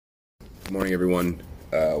Good morning, everyone.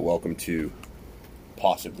 Welcome to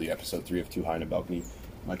possibly episode 3 of Too High in a Balcony.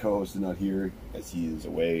 My co-host is not here as he is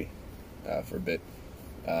away for a bit,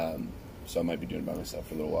 so I might be doing it by myself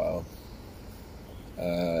for a little while.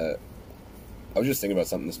 I was just thinking about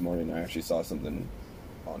something this morning. I actually saw something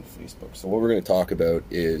on Facebook. So what we're going to talk about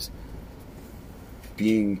is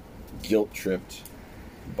being guilt-tripped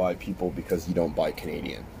by people because you don't buy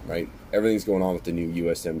Canadian, right? Everything's going on with the new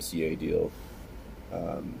USMCA deal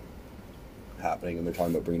happening, and they're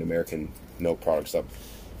talking about bringing American milk products up.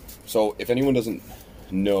 So if anyone doesn't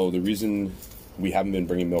know, the reason we haven't been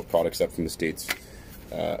bringing milk products up from the States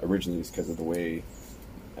originally is because of the way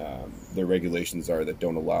their regulations are that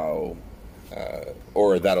don't allow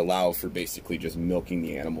or that allow for basically just milking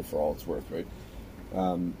the animal for all it's worth, right?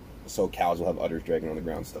 So cows will have udders dragging on the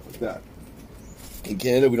ground, stuff like that. In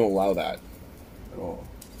Canada, we don't allow that at all.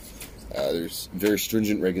 There's very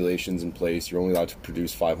stringent regulations in place. You're only allowed to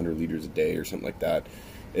produce 500 liters a day or something like that.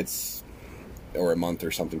 Or a month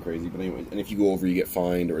or something crazy. But anyway, and if you go over, you get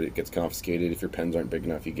fined or it gets confiscated. If your pens aren't big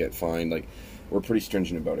enough, you get fined. Like, we're pretty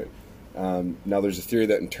stringent about it. Now, there's a theory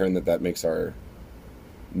that in turn that makes our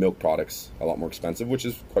milk products a lot more expensive, which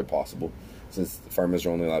is quite possible, since the farmers are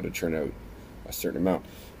only allowed to churn out a certain amount.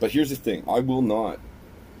 But here's the thing. I will not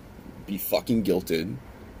be fucking guilted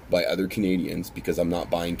by other Canadians because I'm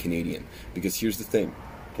not buying Canadian. Because here's the thing,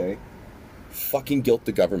 okay? Fucking guilt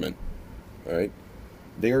the government, alright?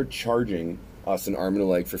 They are charging us an arm and a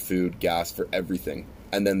leg for food, gas, for everything.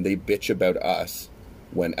 And then they bitch about us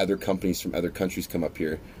when other companies from other countries come up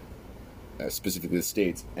here, specifically the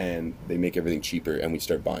States, and they make everything cheaper and we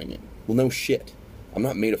start buying it. Well, no shit. I'm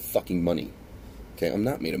not made of fucking money, okay? I'm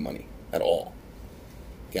not made of money at all.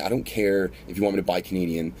 Okay, I don't care if you want me to buy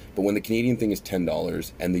Canadian, but when the Canadian thing is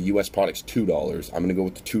 $10 and the US product's $2, I'm going to go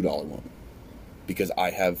with the $2 one. Because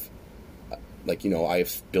I have, I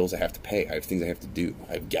have bills I have to pay. I have things I have to do.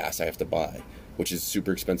 I have gas I have to buy, which is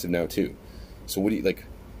super expensive now too. So what do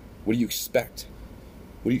you expect?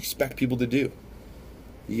 What do you expect people to do?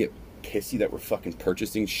 You get pissy that we're fucking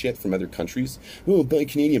purchasing shit from other countries? Oh, buy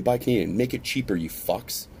Canadian. Make it cheaper, you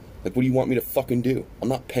fucks. Like, what do you want me to fucking do? I'm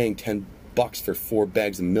not paying $10 for 4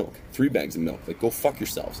 bags of milk, 3 bags of milk. Like, go fuck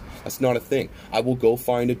yourselves. That's not a thing. I will go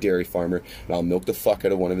find a dairy farmer and I'll milk the fuck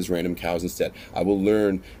out of one of his random cows instead. I will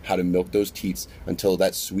learn how to milk those teats until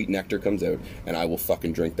that sweet nectar comes out, and I will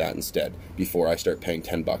fucking drink that instead before I start paying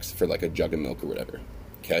 $10 for like a jug of milk or whatever.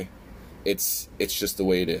 Okay? It's just the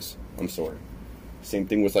way it is. I'm sorry. Same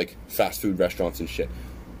thing with like fast food restaurants and shit.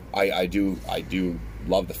 I do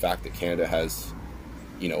love the fact that Canada has,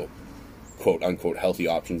 quote unquote healthy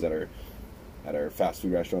options at our fast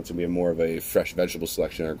food restaurants, and we have more of a fresh vegetable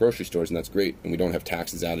selection in our grocery stores, and that's great. And we don't have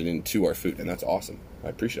taxes added into our food, and that's awesome. I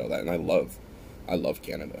appreciate all that, and I love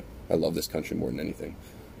Canada. I love this country more than anything.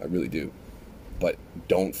 I really do. But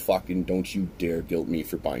don't you dare guilt me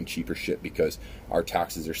for buying cheaper shit, because our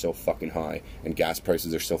taxes are so fucking high and gas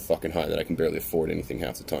prices are so fucking high that I can barely afford anything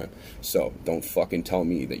half the time. So don't fucking tell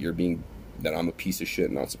me that that I'm a piece of shit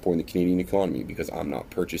not supporting the Canadian economy because I'm not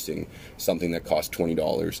purchasing something that costs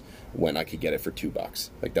 $20 when I could get it for $2.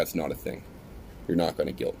 Like, that's not a thing. You're not going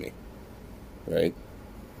to guilt me, right?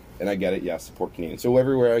 And I get it, yeah, support Canadian. So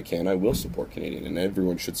everywhere I can, I will support Canadian, and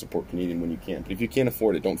everyone should support Canadian when you can. But if you can't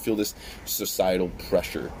afford it, don't feel this societal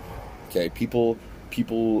pressure, okay? People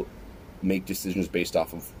make decisions based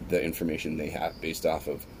off of the information they have, based off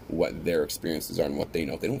of what their experiences are and what they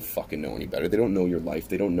know. They don't fucking know any better. They don't know your life.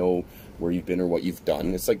 They don't know where you've been or what you've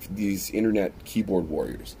done. It's like these internet keyboard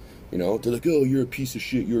warriors, They're like, oh, you're a piece of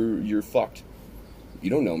shit. You're fucked.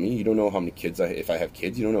 You don't know me. You don't know how many kids if I have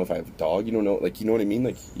kids. You don't know if I have a dog. You don't know, you know what I mean?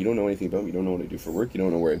 Like, you don't know anything about me. You don't know what I do for work. You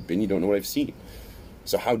don't know where I've been. You don't know what I've seen.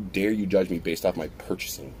 So how dare you judge me based off my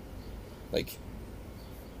purchasing? Like,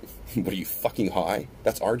 what are you, fucking high?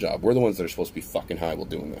 That's our job. We're the ones that are supposed to be fucking high while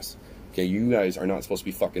doing this. Okay, you guys are not supposed to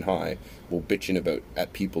be fucking high while bitching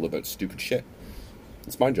at people about stupid shit.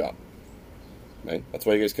 It's my job, right? That's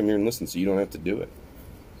why you guys come here and listen, so you don't have to do it.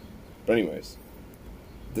 But anyways,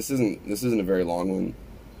 this isn't a very long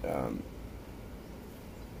one.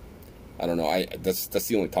 I don't know. That's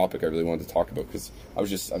the only topic I really wanted to talk about, because I've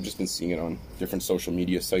just been seeing it on different social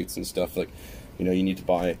media sites and stuff. Like, you need to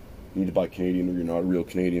buy Canadian, or you're not a real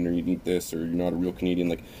Canadian, or you need this, or you're not a real Canadian.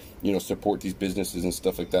 Like, support these businesses and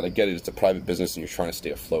stuff like that. I get it. It's a private business and you're trying to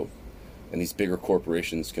stay afloat. And these bigger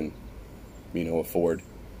corporations can, afford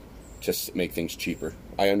to make things cheaper.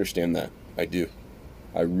 I understand that. I do.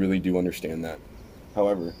 I really do understand that.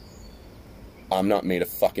 However, I'm not made of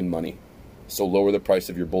fucking money. So lower the price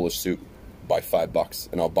of your bowl of soup by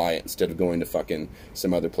 $5 and I'll buy it instead of going to fucking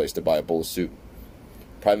some other place to buy a bowl of soup.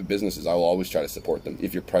 Private businesses, I will always try to support them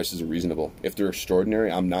if your prices are reasonable. If they're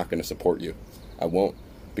extraordinary, I'm not going to support you. I won't.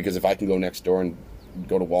 Because if I can go next door and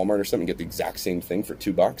go to Walmart or something and get the exact same thing for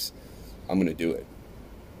 $2, I'm going to do it.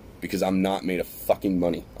 Because I'm not made of fucking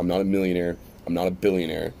money. I'm not a millionaire. I'm not a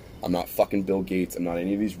billionaire. I'm not fucking Bill Gates. I'm not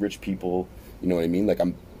any of these rich people. You know what I mean? Like,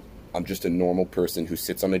 I'm just a normal person who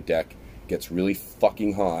sits on a deck, gets really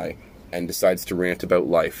fucking high, and decides to rant about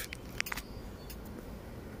life.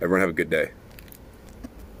 Everyone have a good day.